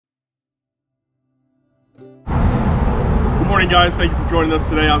morning, guys. Thank you for joining us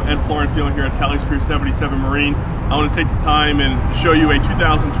today. I'm Ed Florencio here at Tally's Pier 77 Marine. I want to take the time and show you a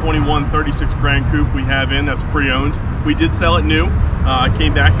 2021 36 Grand Coupe we have in that's pre-owned. We did sell it new. It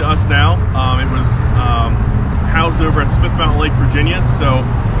came back to us now. It was housed over at Smith Mountain Lake, Virginia, so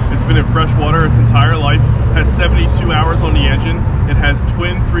it's been in fresh water its entire life. It has 72 hours on the engine. It has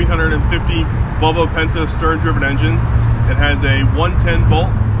twin 350 Volvo Penta stern-driven engines. It has a 110 volt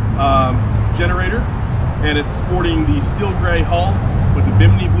generator, and it's sporting the steel gray hull with the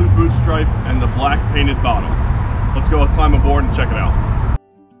Bimini blue boot stripe and the black painted bottom. Let's go climb aboard and check it out.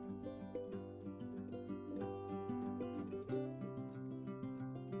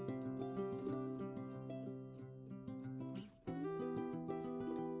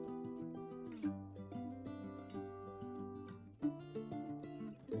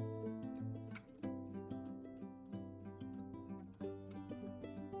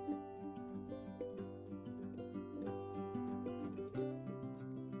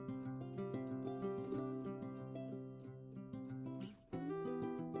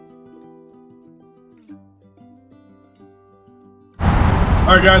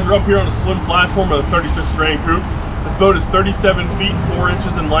 Alright guys, we're up here on a slim platform of the 36 Grand Coupe. This boat is 37 feet 4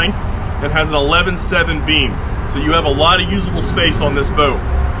 inches in length and has an 11.7 beam. So you have a lot of usable space on this boat.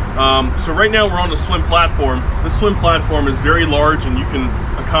 So right now we're on a slim platform. This slim platform is very large and you can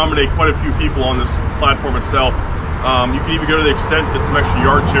accommodate quite a few people on this platform itself. You can even go to the extent, get some extra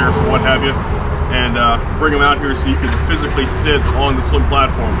yard chairs or what have you, and bring them out here so you can physically sit on the slim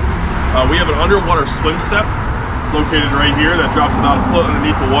platform. We have an underwater swim step located right here that drops about a foot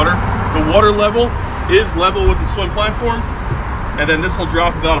underneath the water. The water level is level with the swim platform, and then this will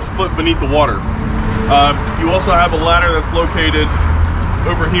drop about a foot beneath the water. You also have a ladder that's located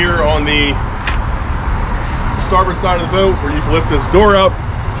over here on the starboard side of the boat, where you can lift this door up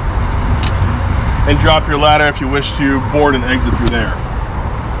and drop your ladder if you wish to board and exit through there.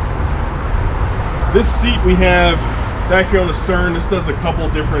 This seat we have back here on the stern, this does a couple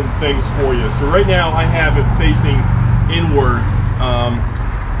different things for you. So right now I have it facing inward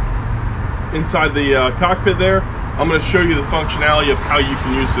inside the cockpit there. I'm going to show you the functionality of how you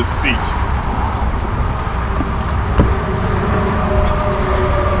can use this seat.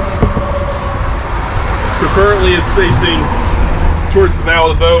 So currently it's facing towards the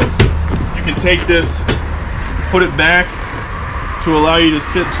bow of the boat. You can take this, put it back to allow you to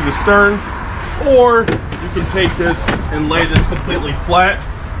sit to the stern, or you can take this and lay this completely flat,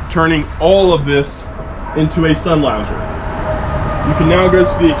 turning all of this into a sun lounger. You can now go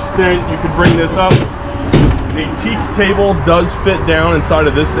to the extent you can bring this up. A teak table does fit down inside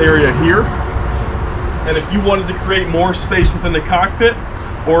of this area here, and if you wanted to create more space within the cockpit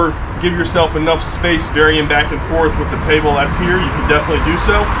or give yourself enough space varying back and forth with the table that's here, you can definitely do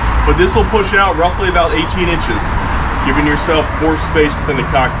so, but this will push out roughly about 18 inches, giving yourself more space within the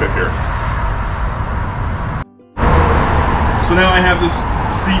cockpit here. So now I have this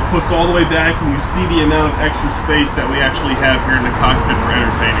seat pushed all the way back, and you see the amount of extra space that we actually have here in the cockpit for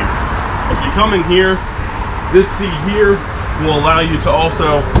entertaining. As we come in here, this seat here will allow you to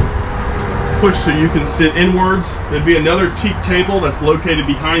also push so you can sit inwards. There'd be another teak table that's located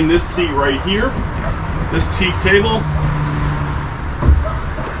behind this seat right here. This teak table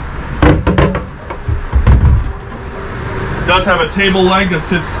does have a table leg that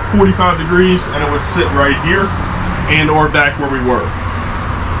sits 45 degrees, and it would sit right here and or back where we were.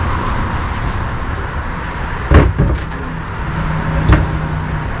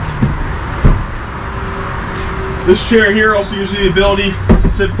 This chair here also gives you the ability to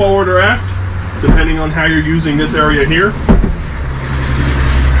sit forward or aft, depending on how you're using this area here.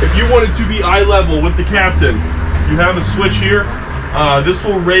 If you wanted to be eye level with the captain, you have a switch here. This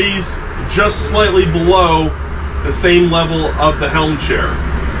will raise just slightly below the same level of the helm chair.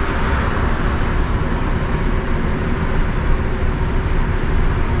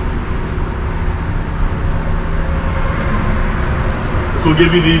 This will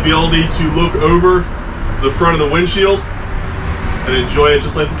give you the ability to look over the front of the windshield and enjoy it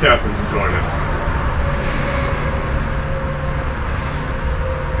just like the captain's enjoying it.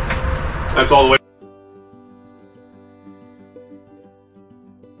 That's all the way.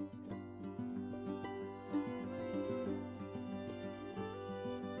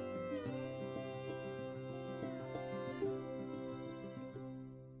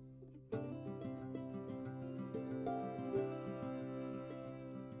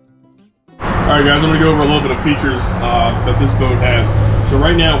 Alright guys, I'm going to go over a little bit of features that this boat has. So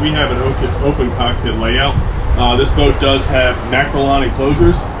right now we have an open cockpit layout. This boat does have macrolon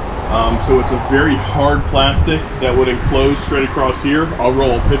enclosures, so it's a very hard plastic that would enclose straight across here. I'll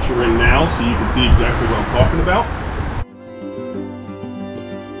roll a picture in now so you can see exactly what I'm talking about.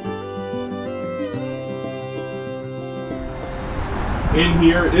 in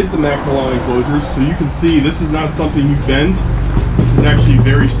here is the Mackinac enclosures, so you can see this is not something you bend. This is actually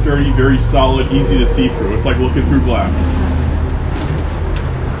very sturdy, very solid, easy to see through. It's like looking through glass.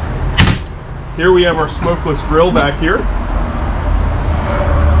 Here we have our smokeless grill back here.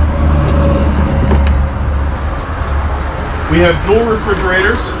 We have dual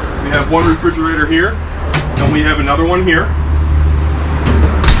refrigerators. We have one refrigerator here, and we have another one here.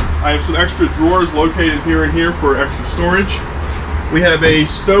 I have some extra drawers located here and here for extra storage. We have a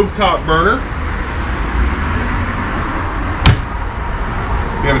stovetop burner.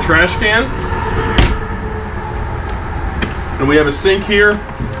 We have a trash can. And we have a sink here,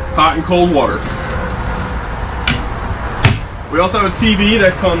 hot and cold water. We also have a TV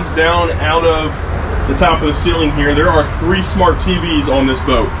that comes down out of the top of the ceiling here. There are 3 smart TVs on this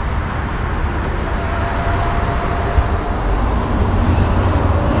boat.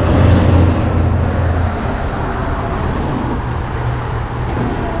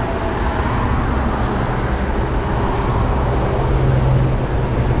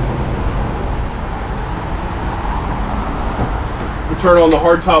 Turn on the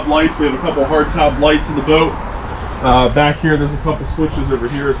hardtop lights. We have a couple hardtop lights in the boat. Back here, there's a couple switches over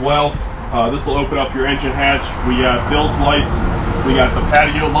here as well. This will open up your engine hatch. We got bilge lights. We got the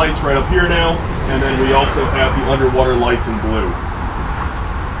patio lights right up here now. And then we also have the underwater lights in blue.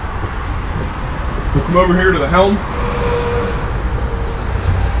 We'll come over here to the helm.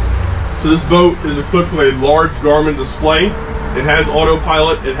 So this boat is equipped with a large Garmin display. It has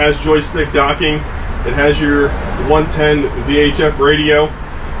autopilot. It has joystick docking. It has your 110 VHF radio.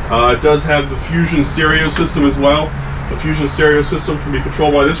 It does have the Fusion stereo system as well. The Fusion stereo system can be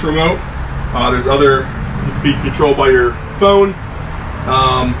controlled by this remote. There's other, it can be controlled by your phone.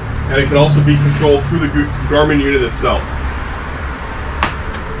 And it can also be controlled through the Garmin unit itself.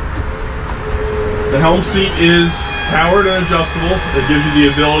 The helm seat is powered and adjustable. It gives you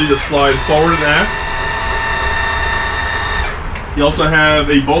the ability to slide forward and aft. You also have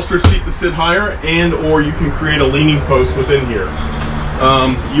a bolster seat to sit higher, and or you can create a leaning post within here.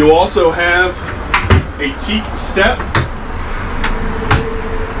 You also have a teak step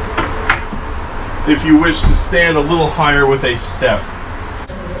if you wish to stand a little higher with a step.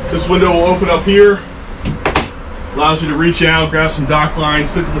 This window will open up here, allows you to reach out, grab some dock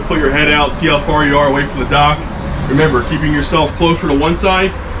lines, physically put your head out, see how far you are away from the dock. Remember, keeping yourself closer to one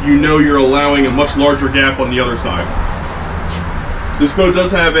side, you know you're allowing a much larger gap on the other side. This boat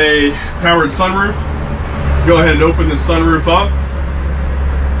does have a powered sunroof. Go ahead and open the sunroof up.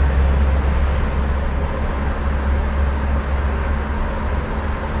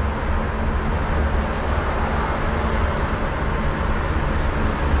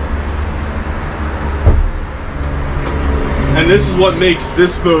 And this is what makes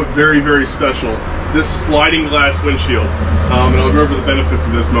this boat very, very special. This sliding glass windshield. And I'll go over the benefits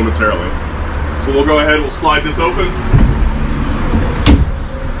of this momentarily. So we'll go ahead, we'll slide this open.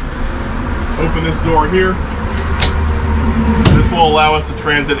 Open this door here. This will allow us to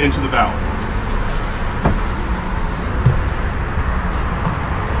transit into the bow.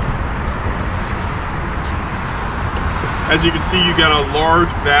 As you can see, you got a large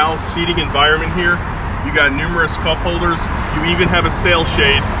bow seating environment here. You got numerous cup holders. You even have a sail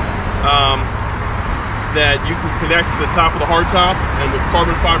shade that you can connect to the top of the hardtop and with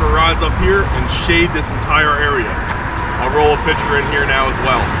carbon fiber rods up here and shade this entire area. I'll roll a picture in here now as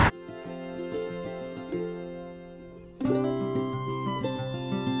well.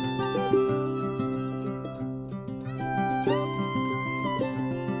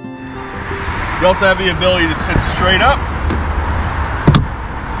 You also have the ability to sit straight up,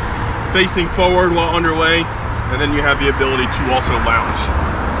 facing forward while underway, and then you have the ability to also lounge.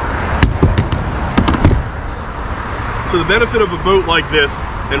 So the benefit of a boat like this,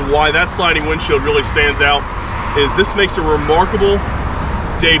 and why that sliding windshield really stands out, is this makes a remarkable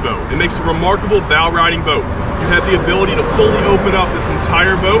day boat. It makes a remarkable bow riding boat. You have the ability to fully open up this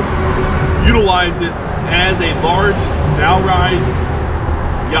entire boat, utilize it as a large bow ride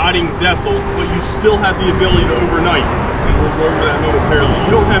yachting vessel, but you still have the ability to overnight, and we'll go over that momentarily.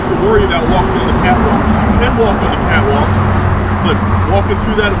 You don't have to worry about walking on the catwalks. You can walk on the catwalks, but walking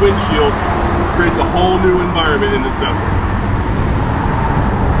through that windshield creates a whole new environment in this vessel.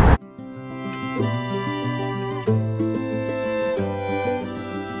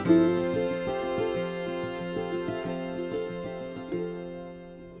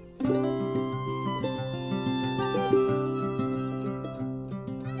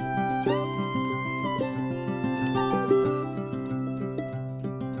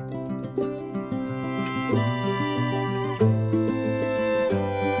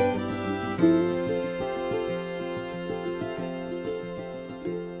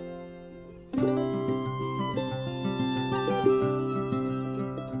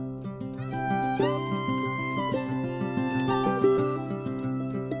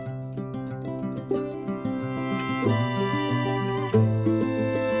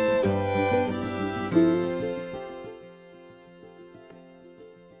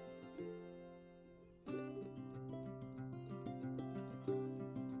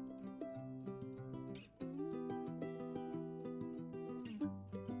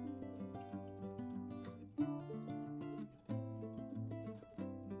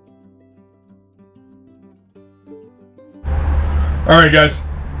 All right, guys,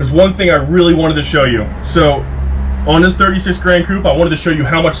 there's one thing I really wanted to show you. So on this 36 Grand Coupe, I wanted to show you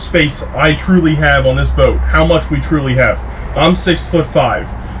how much space I truly have on this boat, how much we truly have. I'm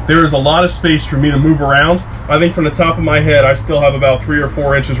 6'5". There is a lot of space for me to move around. I think from the top of my head, I still have about 3 or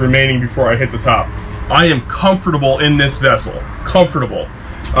 4 inches remaining before I hit the top. I am comfortable in this vessel, comfortable.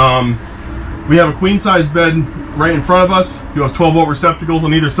 We have a queen size bed right in front of us. You have 12-volt receptacles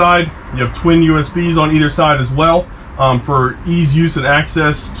on either side. You have twin USBs on either side as well, for ease use and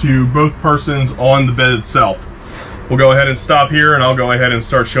access to both persons on the bed itself. We'll go ahead and stop here, and I'll go ahead and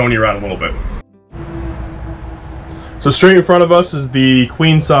start showing you around a little bit. So straight in front of us is the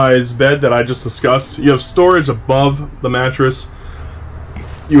queen size bed that I just discussed. You have storage above the mattress.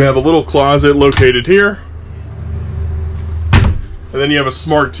 You have a little closet located here, and then you have a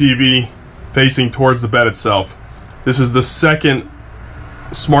smart TV facing towards the bed itself. This is the second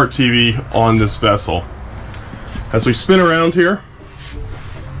smart TV on this vessel. As we spin around here,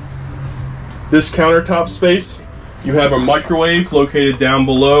 this countertop space, you have a microwave located down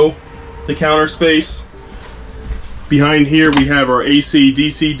below the counter space. Behind here we have our AC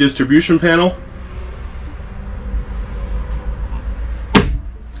DC distribution panel.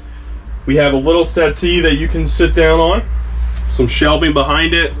 We have a little settee that you can sit down on, some shelving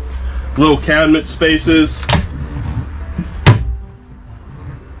behind it, little cabinet spaces,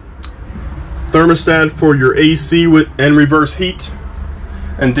 thermostat for your AC and reverse heat.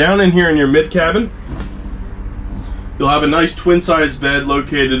 And down in here in your mid cabin, you'll have a nice twin size bed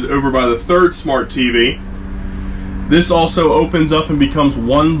located over by the third smart TV. This also opens up and becomes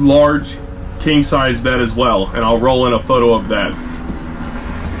one large king size bed as well, and I'll roll in a photo of that.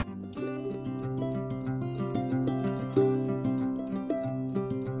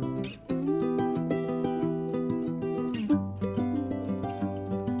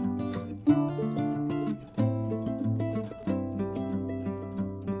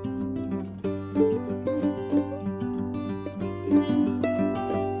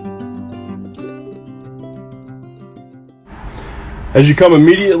 As you come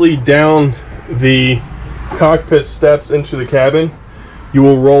immediately down the cockpit steps into the cabin, you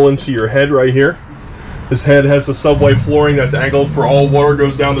will roll into your head right here. This head has the subway flooring that's angled for all water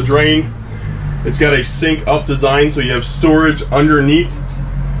goes down the drain. It's got a sink up design, so you have storage underneath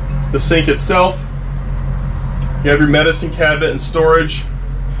the sink itself. You have your medicine cabinet and storage.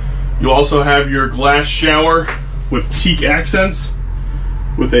 You also have your glass shower with teak accents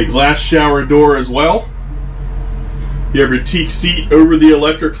with a glass shower door as well. You have your teak seat over the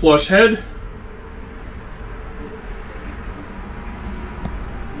electric flush head.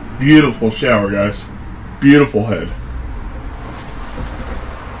 Beautiful shower, guys. Beautiful head.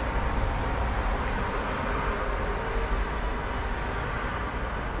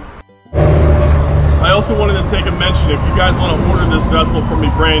 I also wanted to take a mention, if you guys want to order this vessel from me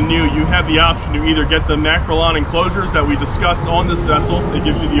brand new, you have the option to either get the Macrolon enclosures that we discussed on this vessel. It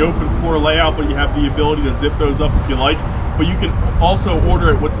gives you the open floor layout, but you have the ability to zip those up if you like. But you can also order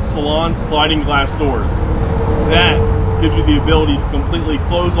it with the Salon sliding glass doors. That gives you the ability to completely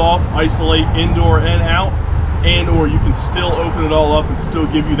close off, isolate indoor and out, and or you can still open it all up and still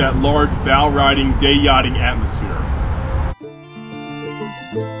give you that large bow riding, day yachting atmosphere.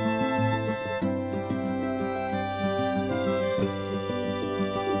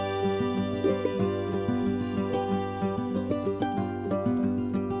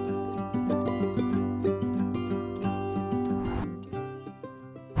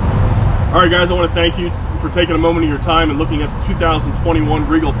 Alright guys, I want to thank you for taking a moment of your time and looking at the 2021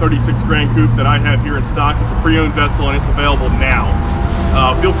 Regal 36 Grand Coupe that I have here in stock. It's a pre-owned vessel and it's available now.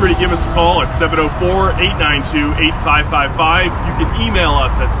 Feel free to give us a call at 704-892-8555. You can email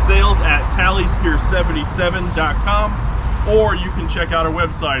us at sales@taliespier77.com, or you can check out our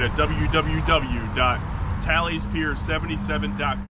website at www.taliespier77.com.